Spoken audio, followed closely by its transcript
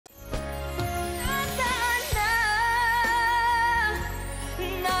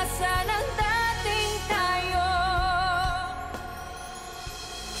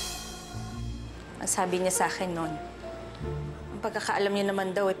sabi niya sa akin noon, ang pagkakaalam niya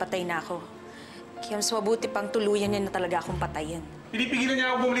naman daw ay patay na ako. Kaya mas mabuti pang tuluyan niya na talaga akong patayin. Pinipigilan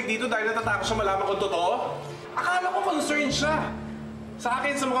niya ako bumalik dito dahil natatakot siya malaman kung totoo? Akala ko concerned siya. Sa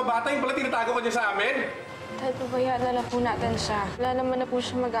akin, sa mga bata, yung pala tinatago ko niya sa amin. Dahil pabayaan na lang po natin siya. Wala naman na po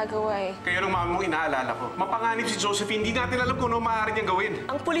siya magagawa eh. Kayo ng mama mong inaalala ko. Mapanganib si Josephine, hindi natin alam kung ano maaari niyang gawin.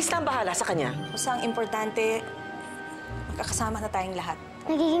 Ang pulis na ang bahala sa kanya. Basta ang importante, magkakasama na tayong lahat.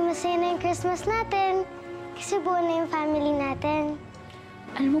 Nagiging masaya na yung Christmas natin. Kasi buo na yung family natin.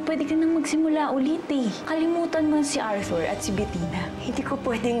 Alam mo, pwede ka nang magsimula ulit eh. Kalimutan mo si Arthur at si Bettina. Hindi ko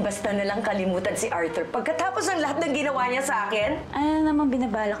pwedeng basta na lang kalimutan si Arthur pagkatapos ng lahat ng ginawa niya sa akin. Ano naman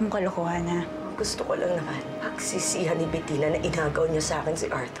binabalak mong kalokohan, ha? Gusto ko lang naman pagsisihan ni Bettina na inagaw niya sa akin si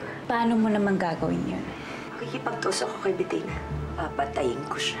Arthur. Paano mo naman gagawin yun? Makikipagtos ako kay Bettina. Papatayin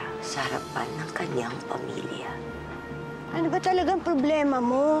ko siya sa harapan ng kanyang pamilya. Ano ba talagang problema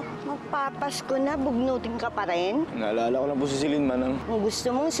mo? Magpapasko na, bugnutin ka pa rin? Naalala ko lang po si Celine, Manang. Kung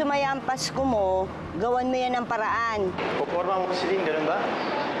gusto mong sumaya ang Pasko mo, gawan mo yan ng paraan. Puporma mo si Celine, ganun ba?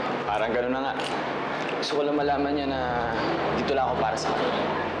 Parang ganun na nga. Gusto ko lang malaman niya na dito lang ako para sa kanya.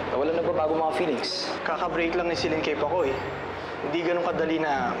 Na walang nagbabago mga feelings. Kaka-break lang ni Celine kay Paco eh. Hindi ganun kadali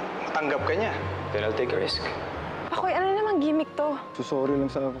na matanggap ka niya. Pero I'll take a risk. Ako'y ano namang gimmick to? Sorry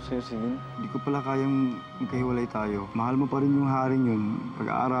lang sa ako sa'yo, Celine. Hindi ko pala kayang magkahiwalay tayo. Mahal mo pa rin yung haring yun.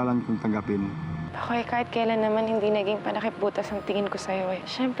 Pag-aaralan kong tanggapin. Ako'y kahit kailan naman hindi naging panakiputas ang tingin ko sa'yo eh.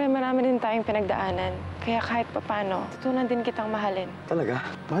 Siyempre, marami din tayong pinagdaanan. Kaya kahit papano, tutunan din kitang mahalin. Talaga?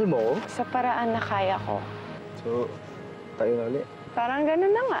 Mahal mo ako? Sa paraan na kaya ko. So, tayo na ulit. Parang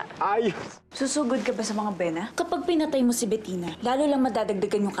ganun na nga. Ayos! Susugod ka ba sa mga Bena? Kapag pinatay mo si Bettina, lalo lang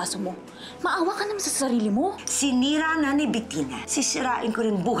madadagdagan yung kaso mo. Maawa ka naman sa sarili mo. Sinira na ni Bettina. Sisirain ko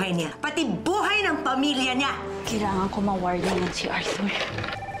rin buhay niya. Pati buhay ng pamilya niya. Kailangan ko ma-warning lang si Arthur.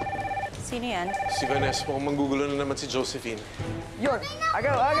 Sino yan? Si Vanessa, mukhang manggugulo na naman si Josephine. Yun!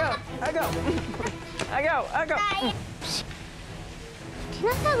 Agaw! Agaw! Agaw! Agaw! Agaw!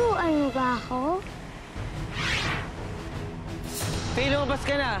 Tinataguan mo ba ako? Faye, lumabas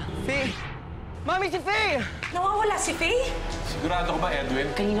ka na! Faye! Mami, si Faye! Nawawala si Faye? Sigurado ka ba,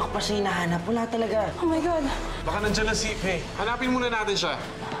 Edwin? Kanina ko pa siya hinahanap. Wala talaga. Oh my God! Baka nandiyan na si Faye. Hanapin muna natin siya.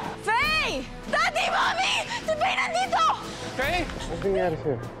 Faye! Daddy! Mommy! Si Faye nandito! Faye! Anong nangyari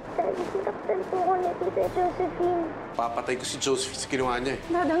sa'yo? Daddy, sinaktan po ko ni Tita Josephine. Papatay ko si Josephine sa ginawa niya eh.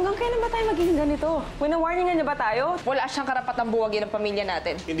 Dad, hanggang kailan ba tayo magiging ganito? Wina-warningan niya ba tayo? Wala siyang karapatang buwagin ng pamilya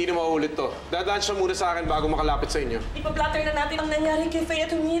natin. Hindi na mauulit to. Dadaan siya muna sa akin bago makalapit sa inyo. Ipa-blatter na natin ang nangyari kay Faye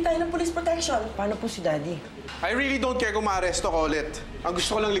at humingi tayo ng police protection. Paano po si Daddy? I really don't care kung ma-aresto ko ulit. Ang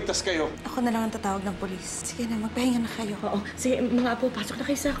gusto ko lang ligtas kayo. Ako na lang ang tatawag ng polis. Sige na, magpahinga na kayo. Oo. Sige, mga apo, pasok na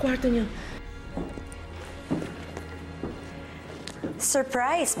kayo sa kwarto niyo.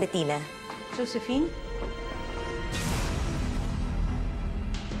 Surprise, Bettina. Josephine?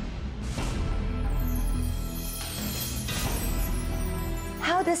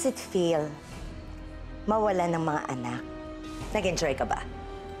 How does it feel mawala ng mga anak? Nag-enjoy ka ba?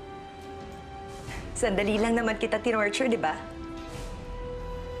 Sandali lang naman kita tinorture, di ba?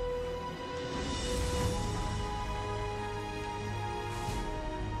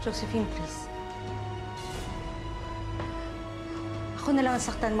 Josephine, please. Ako na lang ang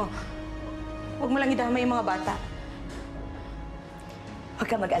saktan mo. Huwag mo lang idamay yung mga bata. Huwag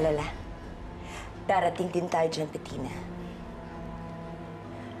ka mag-alala. Darating din tayo dyan, Bettina.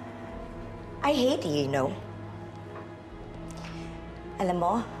 I hate you, you know. Alam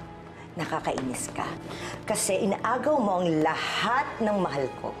mo, nakakainis ka. Kasi inaagaw mo ang lahat ng mahal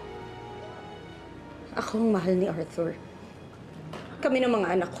ko. Ako ang mahal ni Arthur. Kami ng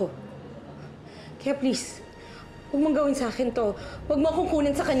mga anak ko. Kaya please, huwag mong gawin sa akin to. Huwag mo akong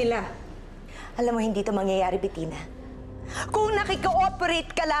kunin sa kanila. Alam mo, hindi ito mangyayari, Bettina. Kung nakika-operate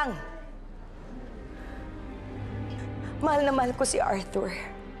ka lang. Mahal na mahal ko si Arthur.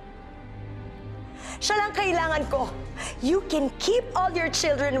 Siya lang kailangan ko. You can keep all your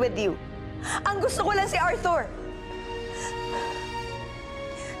children with you. Ang gusto ko lang si Arthur.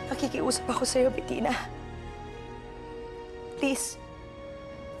 Nakikiusap ako sa'yo, Bettina. Please.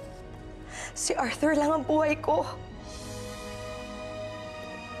 Si Arthur lang ang buhay ko.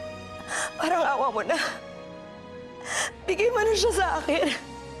 Parang awa mo na. Bigay mo na siya sa akin.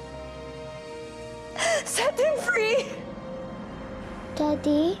 Set him free!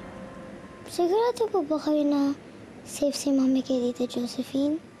 Daddy, sigurado po ba kayo na safe si Mami kay Tita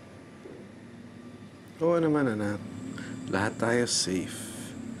Josephine? Oo naman, anak. Lahat tayo safe.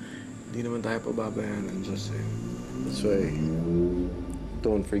 Hindi naman tayo pababayaan ng Diyos eh. That's why,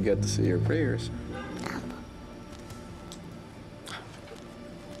 don't forget to say your prayers.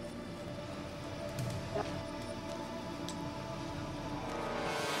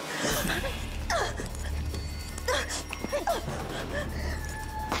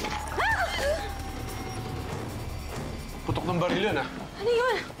 Putok ng baril yun, ah. Ano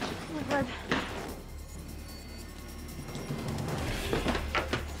yun? Oh my God.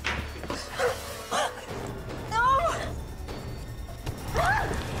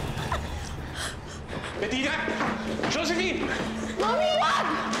 Padilla! Josephine! Mami, wag!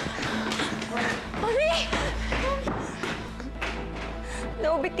 Mami!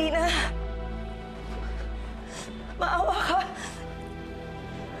 No, Bettina. Maawa ka.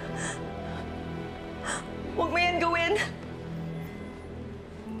 Huwag mo yan gawin.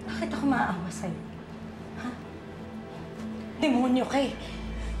 Bakit ako maawa sa'yo? Ha? Demonyo ka eh.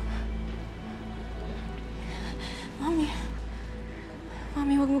 Mami.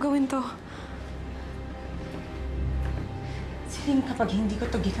 Mami, huwag mo gawin to. Siling kapag hindi ko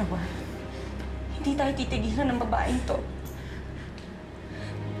to ginawa, hindi tayo titigilan ng babaeng to.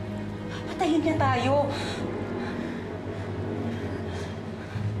 Patayin niya tayo.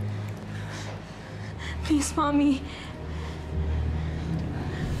 Please, Mami.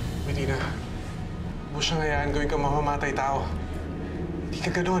 Medina, huwag siyang hayaan gawin kang mamamatay tao. Hindi ka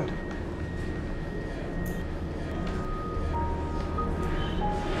ganun.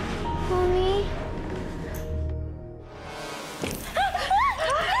 Mommy?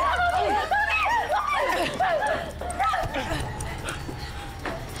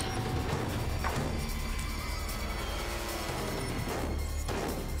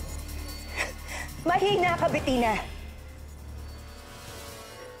 Mahina ka, Bettina.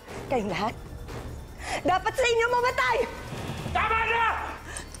 Kayong lahat, dapat sa inyo mamatay! Tama na!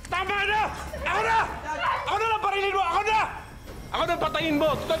 Tama na! Ako na! Ako na lang parilin mo! Ako na! Ako na patayin mo!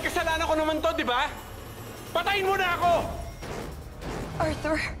 Total kasalanan ko naman to, di ba? Patayin mo na ako!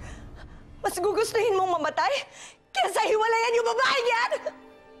 Arthur, mas gugustuhin mong mamatay kaysa hiwalayan yung babaeng yan!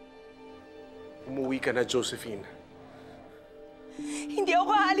 Umuwi ka na, Josephine. Hindi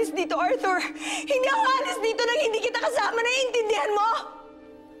ako aalis dito, Arthur! Hindi ako aalis dito nang hindi kita kasama, naiintindihan mo?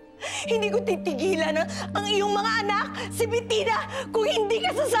 Hindi ko titigilan ang iyong mga anak, si Bettina, kung hindi ka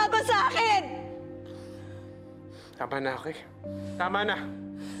sasama sa akin! Tama na, okay? Tama na!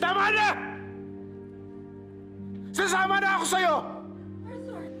 Tama na! Sasama na ako sa'yo!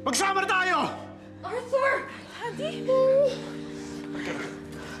 Arthur! Magsama na tayo! Arthur! Daddy!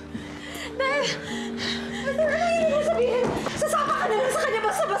 Dad! Arthur, ano yung ibig sabihin? Sasama ka na lang sa kanya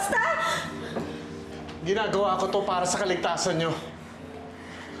basta-basta? Ginagawa ko to para sa kaligtasan nyo.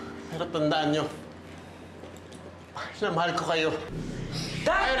 Pero tandaan nyo, mahal ko kayo.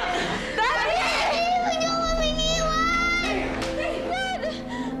 Dad! Daddy! Huwag niyo kami iniwan! Dad!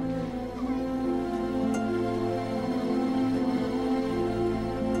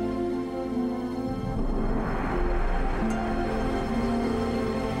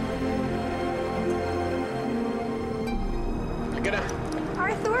 Halika na.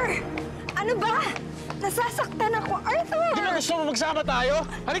 Arthur! Ano ba? Nasasaktan ako, Arthur! Di ba gusto mo magsama tayo?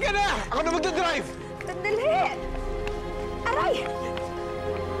 Halika na! Ako na magdadrive! Sandali! Aray!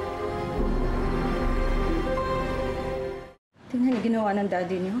 Tingnan yung ginawa ng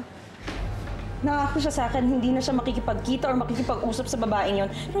daddy niyo. Nangako siya sa akin, hindi na siya makikipagkita or makikipag-usap sa babaeng yon.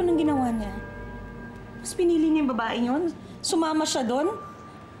 Pero anong ginawa niya? Mas pinili niya yung babaeng yon. Sumama siya doon.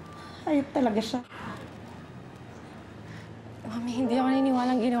 Ayop talaga siya. Mami, hindi ako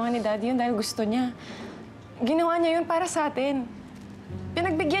naniniwalang ginawa ni Daddy yun dahil gusto niya. Ginawa niya yun para sa atin.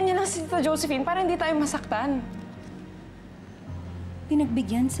 Pinagbigyan niya lang si Tita Josephine para hindi tayo masaktan.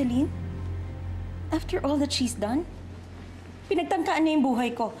 Pinagbigyan, Celine? After all that she's done? Pinagtangkaan niya yung buhay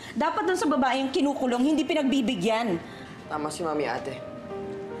ko. Dapat doon sa babae yung kinukulong, hindi pinagbibigyan. Tama si Mami Ate.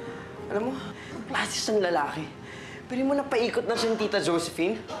 Alam mo, ang klase siyang lalaki. Pero mo napaikot na siyang Tita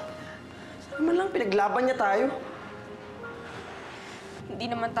Josephine. Sana man lang pinaglaban niya tayo. Hindi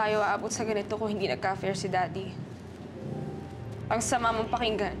naman tayo aabot sa ganito kung hindi nagka-fair si Daddy. Ang sama mong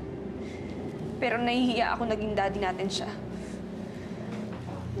pakinggan. Pero nahihiya ako naging daddy natin siya.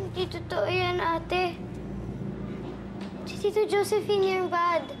 Hindi totoo yan, ate. Si Tito Josephine yung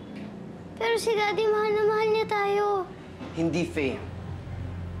bad. Pero si Daddy, mahal na mahal niya tayo. Hindi, Faye.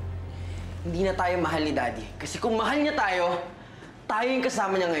 Hindi na tayo mahal ni Daddy. Kasi kung mahal niya tayo, tayo yung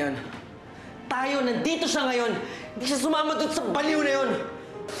kasama niya ngayon. Tayo, nandito siya ngayon. Hindi siya sumama doon sa baliw na yun.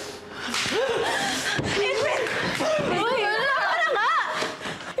 Edwin! Uy, tama na nga!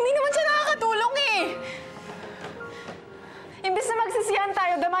 Hindi naman siya nakakatulong eh! Imbis na magsisiyan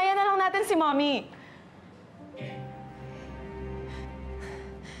tayo, damayan na lang natin si Mommy.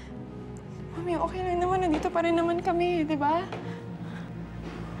 Mommy, okay lang naman. Nandito pa rin naman kami, di ba?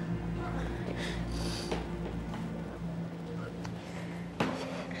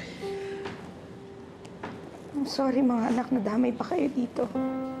 I'm sorry mga anak, nadamay pa kayo dito.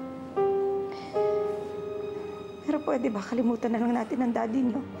 Pero pwede ba kalimutan na lang natin ang daddy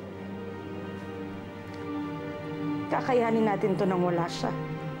niyo? Kakayanin natin to nang wala siya.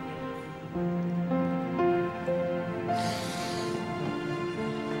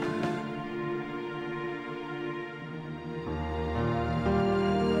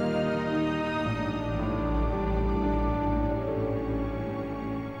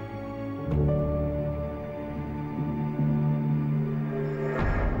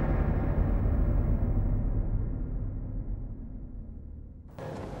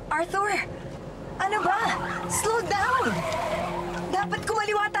 Arthur! Ano ba? Slow down! Dapat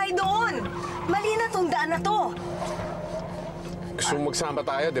kumaliwa tayo doon! Mali na tong daan na to! Gusto mong magsama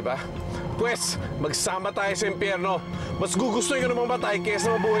tayo, di ba? Pwes, magsama tayo sa impyerno. Mas gugustuhin ko na mamatay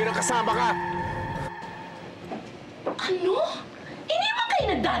kaysa mabuhay ng kasama ka. Ano? Iniwan kayo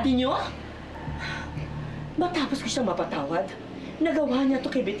ng daddy niyo? Matapos ko siyang mapatawad, nagawa niya to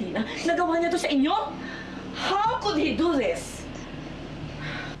kay Bettina, nagawa niya to sa inyo? How could he do this?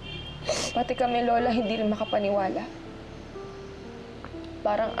 Pati kami, Lola, hindi rin makapaniwala.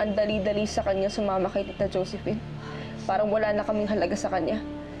 Parang ang dali-dali sa kanya sumama kay Tita Josephine. Parang wala na kaming halaga sa kanya.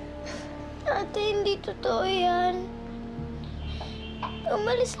 Ate, hindi totoo yan.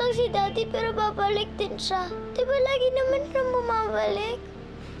 Umalis lang si Daddy pero babalik din siya. Di ba lagi naman siya bumabalik?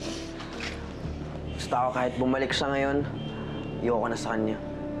 Basta ako kahit bumalik siya ngayon, ayoko na sa kanya.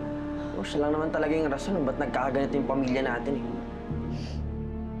 O siya lang naman talaga yung rason ba't nagkakaganito yung pamilya natin eh.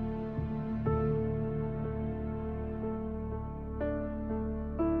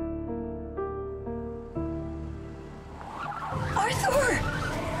 Arthur!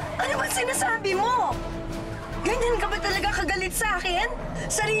 Ano ba sinasabi mo? Ganyan ka ba talaga kagalit sa akin?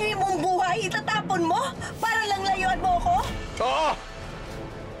 Sarili mong buhay itatapon mo para lang layuan mo ako? Oo!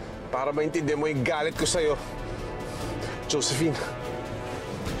 Para maintindihan mo yung galit ko sa'yo. Josephine,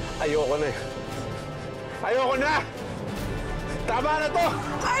 ayoko na eh. Ayoko na! Tama na to!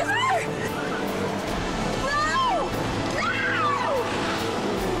 Arthur! No! No!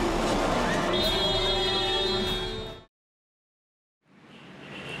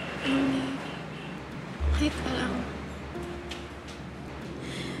 Kahit lang.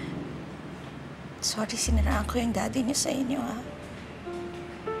 Sorry, siniraan ko yung daddy niyo sa inyo, ha?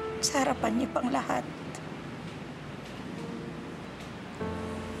 Sa harapan niyo pang lahat.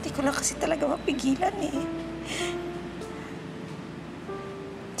 Hindi ko lang kasi talaga mapigilan, eh.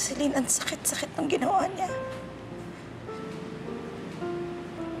 Celine, ang sakit-sakit ng ginawa niya.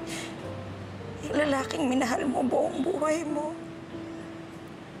 Yung lalaking minahal mo buong buhay mo.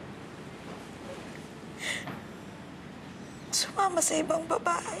 Sumama sa ibang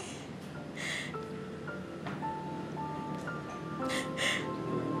babae.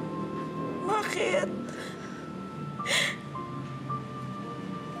 Bakit?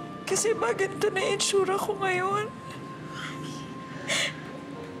 Kasi ba ganito na itsura ko ngayon?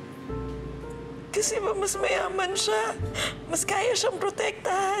 Kasi ba mas mayaman siya? Mas kaya siyang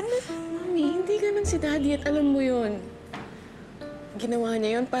protektahan? Mami, hindi ganun si Daddy at alam mo yun. Ginawa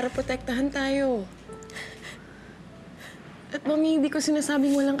niya yun para protektahan tayo. At Mami, hindi ko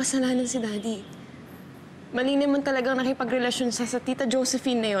sinasabing walang kasalanan si Daddy. Mali naman talagang nakipagrelasyon siya sa Tita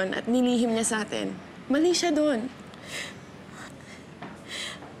Josephine na yun at nilihim niya sa atin. Mali siya doon.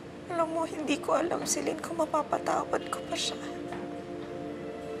 Alam mo, hindi ko alam, Celine, kung mapapatawad ko pa siya.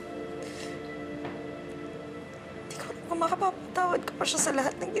 Hindi ko alam kung makapapatawad ko pa siya sa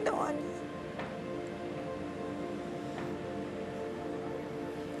lahat ng ginawa niya.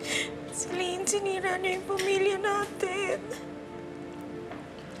 Celine, sinira niya yung pamilya natin.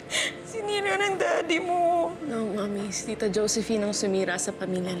 Sinira ng daddy mo. No, Mami. Si Tita Josephine ang sumira sa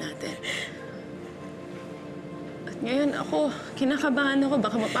pamilya natin. At ngayon ako, kinakabahan ako.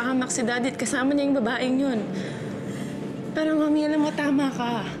 Baka mapahamak si Daddy at kasama niya yung babaeng yun. Pero Mami, alam mo, tama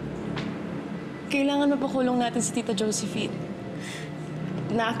ka. Kailangan mapakulong natin si Tita Josephine.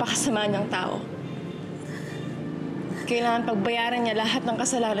 Napakasama niyang tao. Kailangan pagbayaran niya lahat ng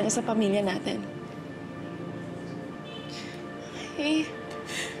kasalanan niya sa pamilya natin. Eh,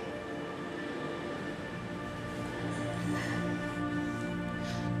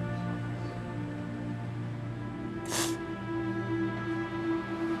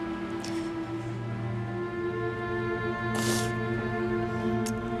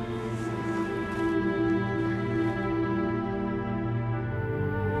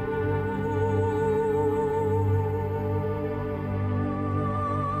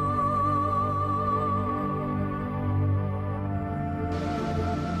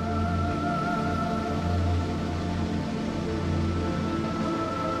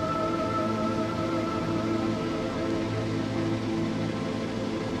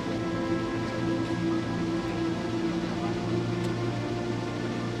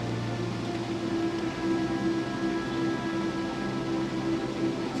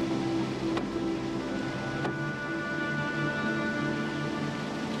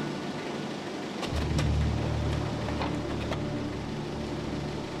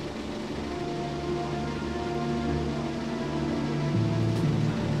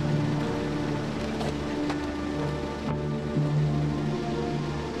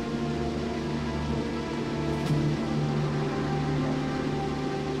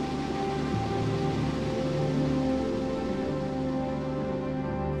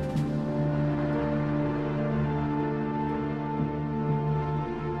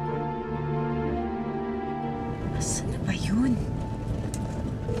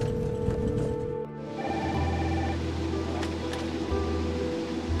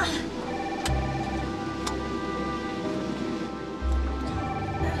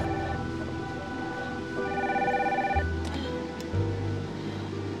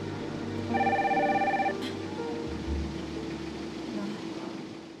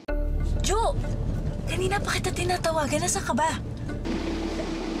 Jo! Kanina pa kita tinatawagan. Nasaan ka ba?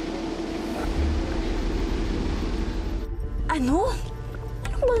 Ano?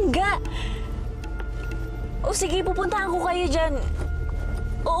 Anong mangga? O sige, pupuntahan ko kayo dyan.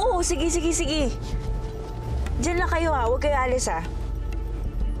 Oo, sige. Diyan lang kayo ha. Huwag kayo alis ha.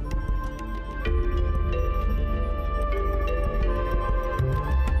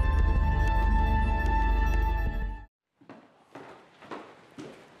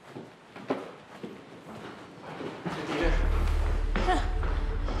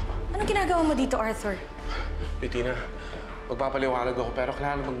 Anong ginagawa mo dito, Arthur? Bettina, magpapaliwanag ako pero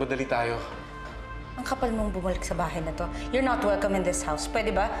kailangan magmadali tayo. Ang kapal mong bumalik sa bahay na to. You're not welcome in this house.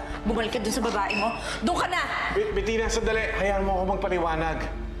 Pwede ba? Bumalik ka dun sa babae mo. Doon ka na! Bettina, sandali. Hayaan mo ako magpaliwanag.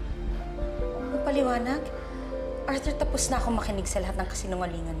 Magpaliwanag? Arthur, tapos na akong makinig sa lahat ng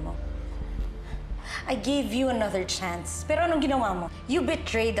kasinungalingan mo. I gave you another chance. Pero anong ginawa mo? You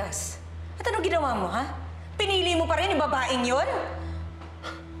betrayed us. At anong ginawa mo, ha? Pinili mo pa rin yung babaeng yun?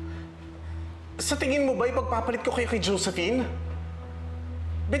 Sa tingin mo ba ipagpapalit ko kayo kay Josephine?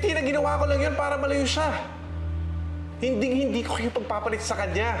 Bettina, ginawa ko lang yun para malayo siya. Hindi ko kayo pagpapalit sa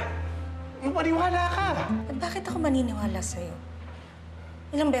kanya. Maniwala ka. At bakit ako maniniwala sa'yo?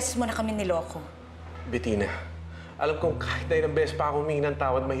 Ilang beses mo na kami niloko. Bettina, alam kong kahit na ilang beses pa ako humingi ng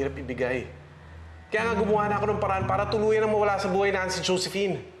tawad, mahirap ibigay. Kaya nga gumawa na ako ng paraan para tuluyan na mawala sa buhay natin si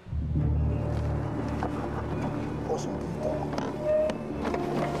Josephine.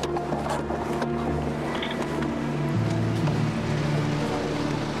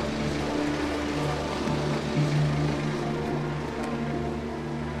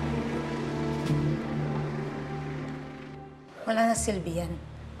 Wala na silbi yan,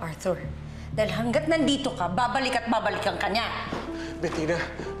 Arthur. Dahil hanggat nandito ka, babalik at babalikan ka niya. Bettina,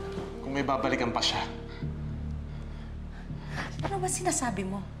 kung may babalikan pa siya. Ano ba sinasabi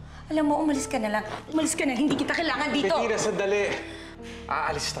mo? Alam mo, umalis ka na lang. Umalis ka na, hindi kita kailangan dito. Bettina, sandali.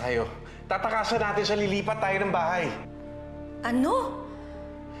 Aalis tayo. Tatakasan natin siya, lilipat tayo ng bahay. Ano?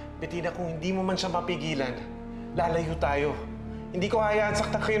 Bettina, kung hindi mo man siya mapigilan, lalayo tayo. Hindi ko hayaan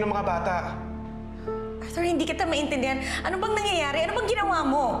saktan kayo ng mga bata. Arthur, hindi kita maintindihan. Ano bang nangyayari? Ano bang ginawa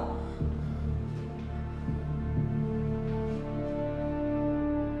mo?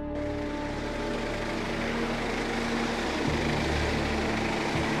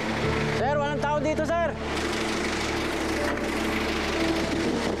 Sir, walang tao dito, sir!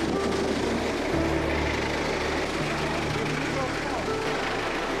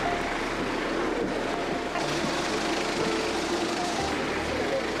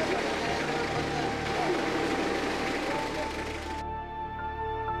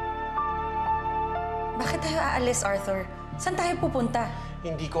 Bakit tayo aalis, Arthur? Saan tayo pupunta?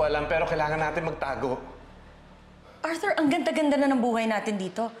 Hindi ko alam, pero kailangan natin magtago. Arthur, ang ganda-ganda na ng buhay natin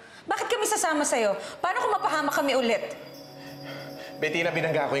dito. Bakit kami sasama sa'yo? Paano kung mapahamak kami ulit? Bettina,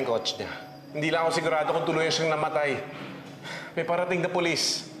 binangga ko yung coach niya. Hindi lang ako sigurado kung tuluyan siyang namatay. May parating na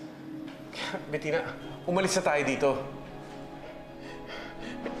pulis. Bettina, umalis na tayo dito.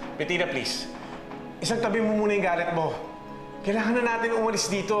 Bettina, please. Isang tabi mo muna yung galit mo. Kailangan na natin umalis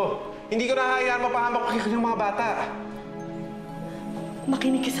dito. Hindi ko nahahayaan mapahamak ko kayo ng mga bata.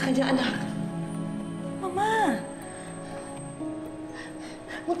 Makinig ka sa kanya, anak. Mama!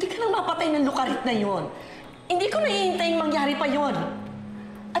 Munti ka nang mapatay ng lukarit na yon. Hindi ko nahihintayin mangyari pa yon.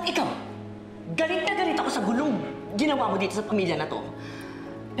 At ikaw, galit na galit ako sa gulong ginawa mo dito sa pamilya na to.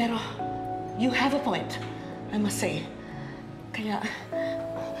 Pero, you have a point, I must say. Kaya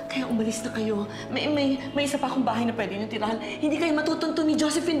umalis na kayo. May isa pa akong bahay na pwede nyo tirahan. Hindi kayo matutunto ni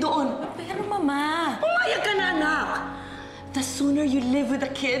Josephine doon. Pero, Mama... Pumayag ka na, anak! The sooner you live with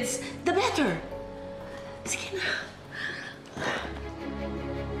the kids, the better. Sige na.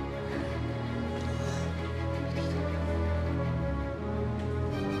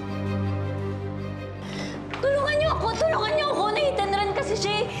 Tulungan niyo ako! Tulungan niyo ako! Nahitanran kasi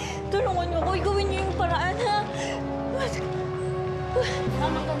siya. Tulungan niyo ako. Igawin niyo yung paraan, ha?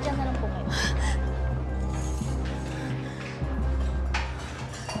 Mama, kandiyan ka lang po kayo.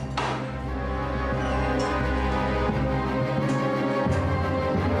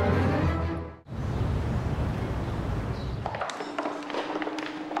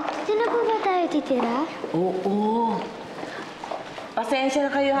 Dito na po ba tayo titira? Oo. Pasensya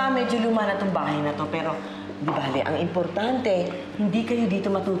na kayo ha, medyo luma na tong bahay na to. Pero, di bale, ang importante, hindi kayo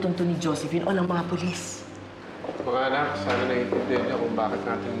dito matutunto ni Josephine o ng mga pulis. Mga anak, sana naiintindihan niyo kung bakit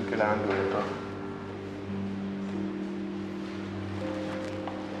natin kailangan gawin ito.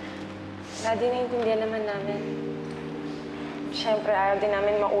 Daddy, naiintindihan naman namin. Siyempre, ayaw din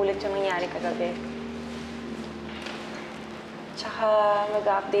namin maulit yung nangyari kagabi. Tsaka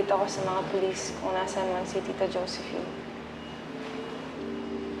mag-update ako sa mga police kung nasaan man si Tita Josephine.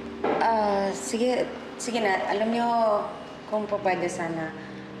 Sige na. Alam niyo, kung pwede sana,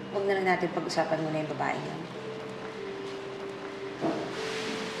 huwag na lang natin pag-usapan muna yung babae niyo.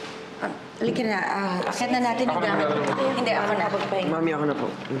 Halika na. Akit na natin yung gamit. Hindi, ako na. Mami, ako na po.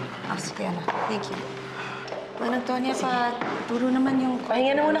 Sige, anak. Thank you. Manang Tonya, turo naman yung...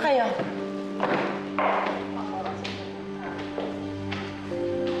 Pahinga na muna kayo.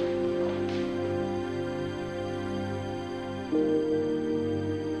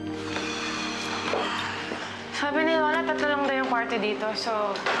 Sabi ni Lola, 3 lang daw yung kwarto dito.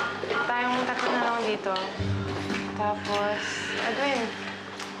 So, tayong 3 na lang dito. Tapos, Edwin,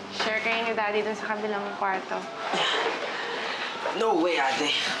 share kayo ni Daddy dun sa kabilang kwarto. No way, ate.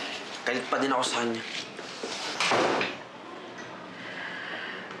 Galit pa din ako sa kanya.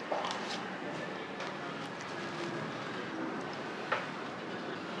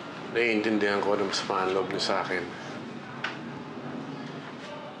 Naiintindihan ko na masama ang loob niyo sa akin.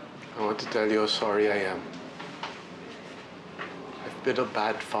 I want to tell you how sorry I am. I've been a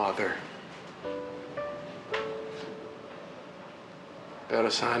bad father. Pero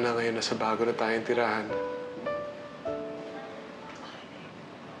sana ngayon nasa bago na tayong tirahan,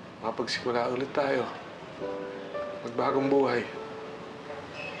 mapagsimula ulit tayo. Magbagong buhay.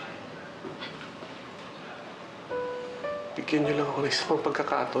 Bigyan niyo lang ako ng isang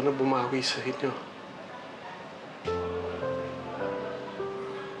pagkakataon na bumawi sa inyo.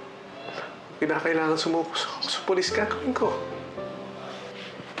 Kinakailangan sumuko sa polis, gagawin ko.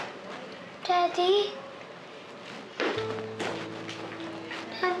 Daddy?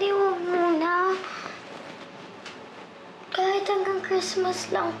 Daddy, huwag muna. Kahit hanggang Christmas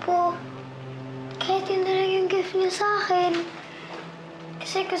lang po. Kahit yun na lang yung gift niyo sa akin.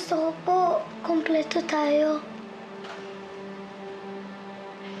 Kasi gusto ko po, kumpleto tayo.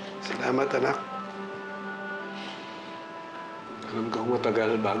 Salamat, anak. Alam ko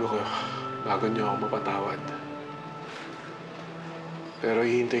matagal bago niyo ako mapatawad. Pero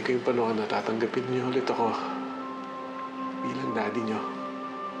hihintay ko yung panahon na tatanggapin niyo ulit ako bilang daddy niyo.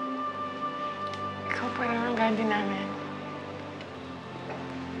 Ikaw po yung daddy namin.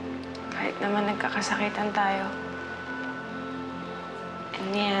 Kahit naman nagkakasakitan tayo, in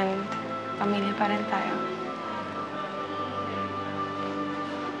the end, pamilya pa rin tayo.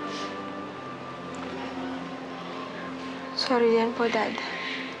 Sorry yan po, Dad.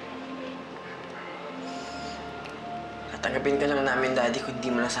 Tanggapin ka lang namin, Daddy, kung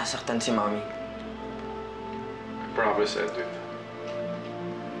di mo nasasaktan si Mami. I promise, Edwin.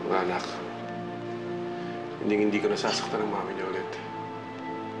 Mga anak, hindi ko nasasaktan ng mami niyo ulit.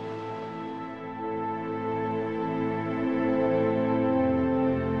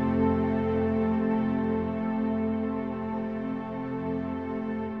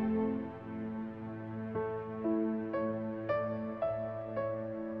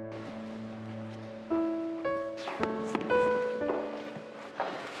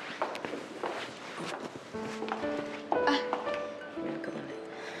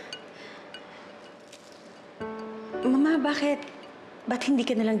 Mama, bakit? Ba't hindi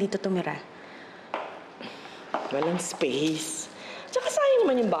ka na lang dito tumira? Walang space. Tsaka sayang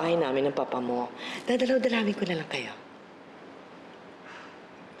naman yung bahay namin ng papa mo. Dadalaw-dalawin ko na lang kayo.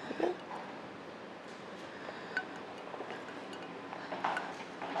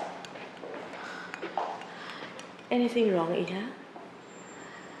 Anything wrong, Ina?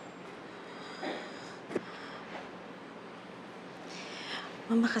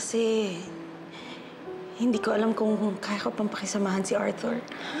 Mama, kasi hindi ko alam kung kaya ko pang pakisamahan si Arthur.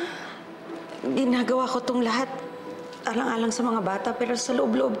 Ginagawa ko tong lahat alang-alang sa mga bata, pero sa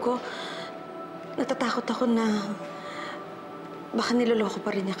loob-loob ko, natatakot ako na baka niloloko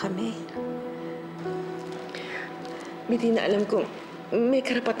pa rin niya kami. Hindi na alam ko, may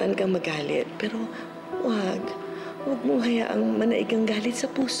karapatan kang magalit, pero huwag mong hayaang manaig ang galit sa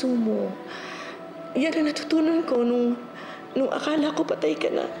puso mo. Yan ang natutunan ko nung akala ko patay ka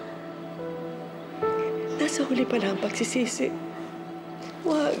na. Nasa huli pa lang ang pagsisisi.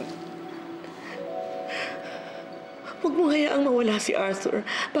 Huwag mong hayaang mawala si Arthur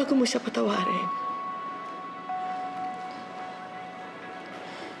bago mo siya patawarin.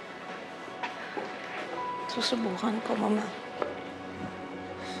 Susubukan ko, Mama.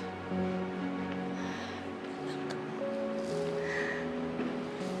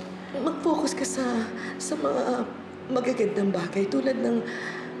 Mag-focus ka sa mga magagandang bagay tulad ng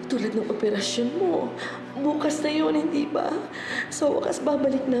operasyon mo. Bukas na yun, hindi ba? Sa wakas,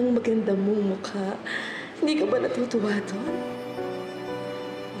 babalik na ang maganda mong mukha. Hindi ka ba natutuwa doon?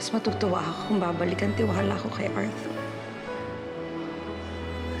 Mas matutuwa ako kung babalik ang tiwala ko kay Arthur.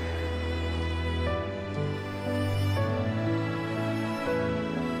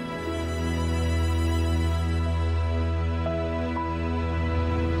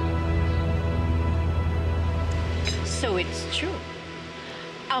 it's true.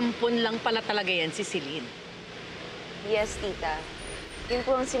 Ampon lang pala talaga yan si Celine. Yes, tita. Yun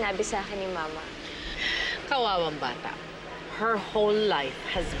po ang sinabi sa akin ni Mama. Kawawang bata. Her whole life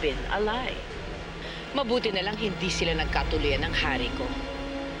has been a lie. Mabuti na lang hindi sila nagkatuloyan ng hari ko.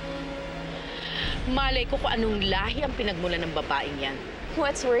 Malay ko kung anong lahi ang pinagmulan ng babaeng yan.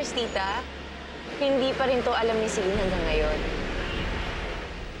 What's worse, tita? Hindi pa rin to alam ni Celine hanggang ngayon.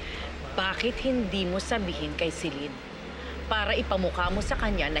 Bakit hindi mo sabihin kay Celine para ipamukha mo sa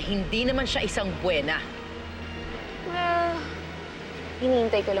kanya na hindi naman siya isang buena? Well,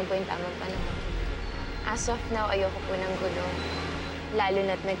 hinihintay ko lang po yung tamang panahon. As of now, ayoko po ng gulo. Lalo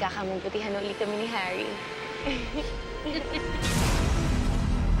na't nagkakamabutihan ulit kami ni Harry.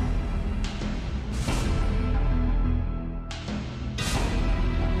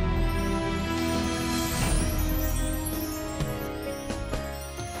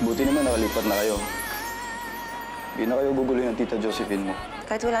 Buti naman nakalipat na kayo. Hindi na kayo guguloy ng Tita Josephine mo.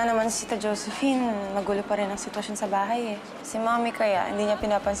 Kahit wala naman si Tita Josephine, magulo pa rin ang sitwasyon sa bahay eh. Si Mami kaya, hindi niya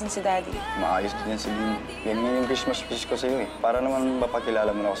pinapansin si Daddy. Maayos din yan si Lynn. Yan nga yung Christmas wish ko sa'yo eh. Para naman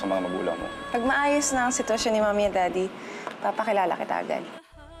mapakilala mo na ako sa mga magulang mo. Pag maayos na ang sitwasyon ni Mami at Daddy, papakilala kita agad.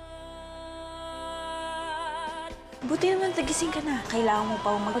 Buti naman tagising ka na. Kailangan mo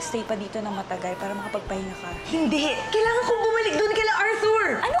pa mag-stay pa dito ng matagal para makapagpahinga ka. Hindi! Kailangan kong bumalik doon kila Arthur!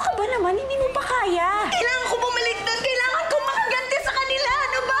 Ano ka ba naman? Hindi mo pa kaya! Kailangan kong bumalik doon! Kailangan kong makaganti sa kanila!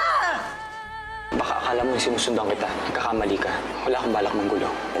 Ano ba? Baka akala mo sinusundan kita. Nagkakamali ka. Wala akong balak mong gulo.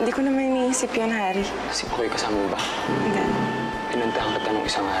 Hindi ko naman iniisip yun, Harry. Si Poy, kasama mo ba? Hindi. Pinuntahan kita nung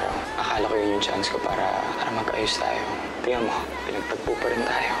isang araw. Akala ko yun yung chance ko para magkaayos tayo. Tingnan mo, pinagtagpo pa rin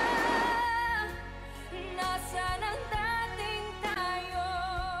tayo.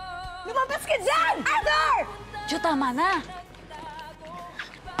 Lumabas ka dyan! Arthur! Jo, tama na!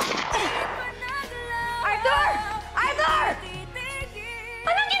 Arthur! Arthur!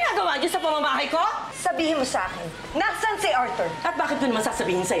 Anong ginagawa niyo sa pamamahay ko? Sabihin mo sa akin, nasaan si Arthur? At bakit ko naman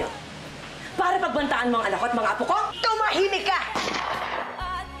sasabihin sa'yo? Para pagbantaan mo ang anak ko at mga apo ko? Tumahimik ka!